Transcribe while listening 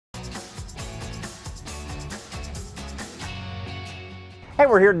Hey,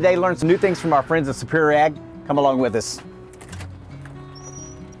 we're here today to learn some new things from our friends at Superior Ag. Come along with us.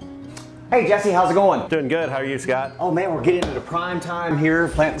 Hey Jesse, how's it going? Doing good. How are you, Scott? Oh man, we're getting into the prime time here,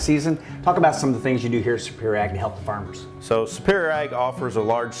 planting season. Talk about some of the things you do here at Superior Ag to help the farmers. So Superior Ag offers a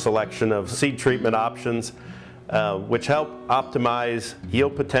large selection of seed treatment options which help optimize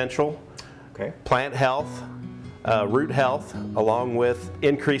yield potential, plant health, root health, along with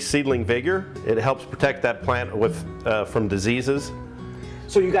increased seedling vigor. It helps protect that plant from diseases.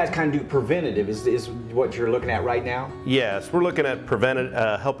 So you guys kind of do preventative, is what you're looking at right now? Yes, we're looking at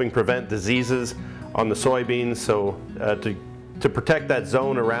helping prevent diseases on the soybeans, so to protect that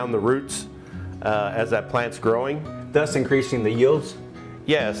zone around the roots as that plant's growing. Thus increasing the yields?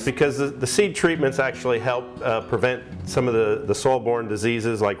 Yes, because the seed treatments actually help prevent some of the soil-borne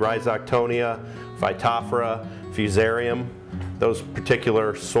diseases like Rhizoctonia, Phytophthora, Fusarium, those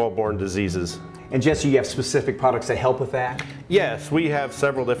particular soil-borne diseases. And Jesse, you have specific products that help with that? Yes, we have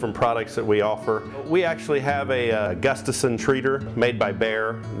several different products that we offer. We actually have a Gustafson treater made by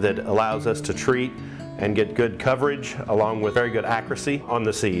Bayer that allows us to treat and get good coverage along with very good accuracy on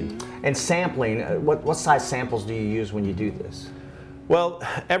the seed. And sampling, what size samples do you use when you do this? Well,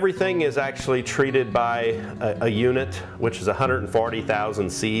 everything is actually treated by a unit, which is 140,000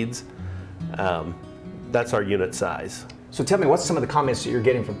 seeds. That's our unit size. So tell me, what's some of the comments that you're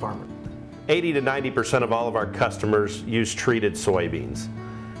getting from farmers? 80 to 90% of all of our customers use treated soybeans.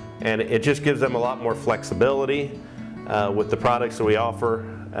 And it just gives them a lot more flexibility with the products that we offer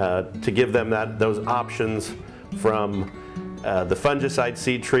to give them those options from the fungicide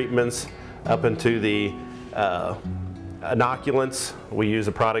seed treatments up into the inoculants. We use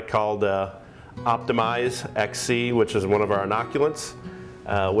a product called Optimize XC, which is one of our inoculants,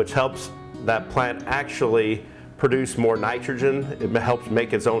 which helps that plant actually produce more nitrogen. It helps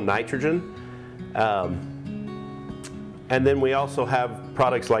make its own nitrogen. And then we also have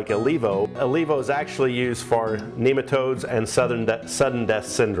products like Alevo. Alevo is actually used for nematodes and sudden death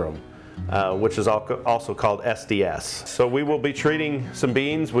syndrome, which is also called SDS. So we will be treating some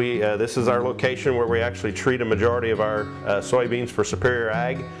beans. This is our location where we actually treat a majority of our soybeans for Superior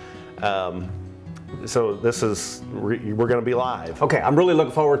Ag. So we're going to be live. Okay, I'm really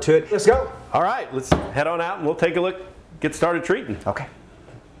looking forward to it. Let's go. All right, let's head on out and we'll take a look, get started treating. Okay.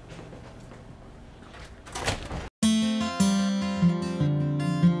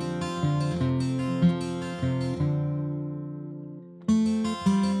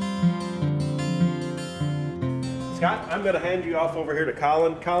 Scott, I'm going to hand you off over here to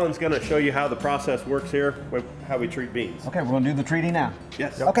Colin. Colin's going to show you how the process works here, how we treat beans. Okay, we're going to do the treating now.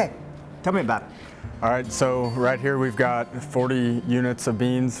 Yes. Okay, tell me about it. All right, so right here we've got 40 units of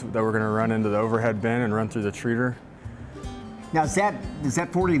beans that we're going to run into the overhead bin and run through the treater. Now is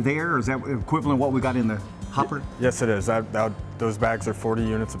that 40 there, or is that equivalent to what we got in the hopper? Yes, it is. Those bags are 40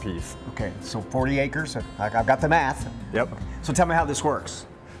 units apiece. Okay, so 40 acres. I've got the math. Yep. So tell me how this works.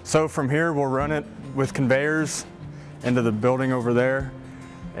 So from here we'll run it with conveyors into the building over there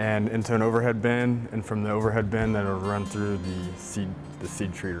and into an overhead bin, and from the overhead bin then it'll run through the seed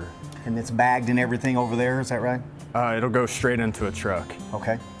treater. And it's bagged and everything over there, is that right? It'll go straight into a truck.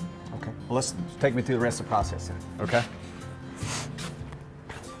 Okay. Okay. Well, let's take me through the rest of the process then. Okay.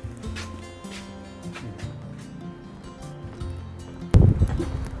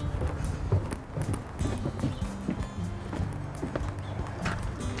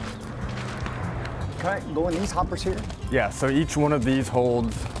 Can I go in these hoppers here? Yeah, so each one of these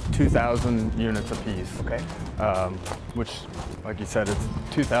holds 2,000 units apiece. Okay. Which, like you said, it's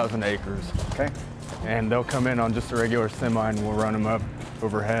 2,000 acres. Okay. And they'll come in on just a regular semi and we'll run them up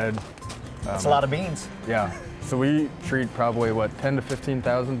overhead. That's a lot of beans. Yeah. So we treat probably, what, 10 to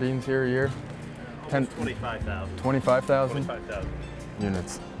 15,000 beans here a year? 25,000. 25,000? 25,000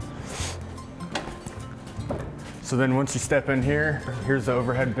 units. So then once you step in here, here's the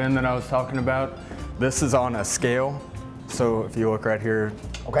overhead bin that I was talking about. This is on a scale. So if you look right here,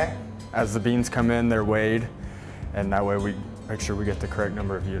 okay, as the beans come in, they're weighed, and that way we make sure we get the correct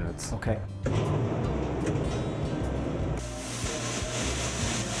number of units. Okay.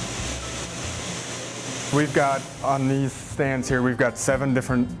 We've got, on these stands here, we've got 7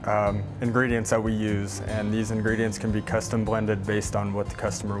 different ingredients that we use, and these ingredients can be custom blended based on what the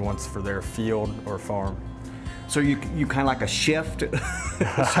customer wants for their field or farm. So you kind of like a shift?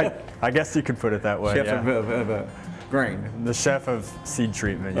 I guess you could put it that way. Chef yeah. of grain. The chef of seed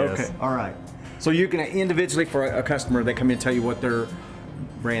treatment, yes. Okay, all right. So you can individually, for a customer, they come in and tell you what their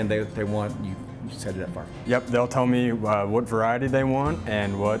brand they want, you set it up for them. Yep, they'll tell me what variety they want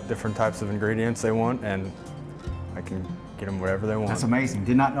and what different types of ingredients they want, and I can get them whatever they want. That's amazing.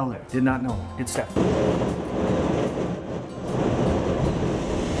 Did not know that. Did not know. Good stuff.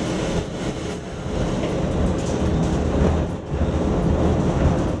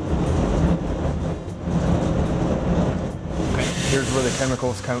 where the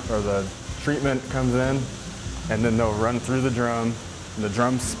chemicals come, or the treatment comes in, and then they'll run through the drum, and the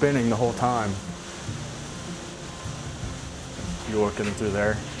drum's spinning the whole time. You're looking through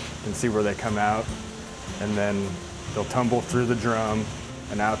there, you can see where they come out, and then they'll tumble through the drum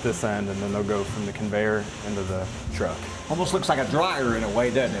and out this end, and then they'll go from the conveyor into the truck. Almost looks like a dryer in a way,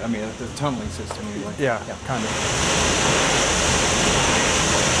 doesn't it? I mean, the tumbling system. Anyway. Yeah, kind of.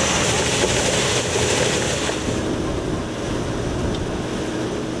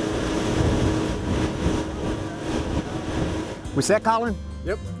 We set, Colin?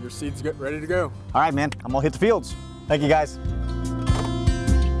 Yep, your seed's ready to go. All right, man. I'm gonna hit the fields. Thank you, guys.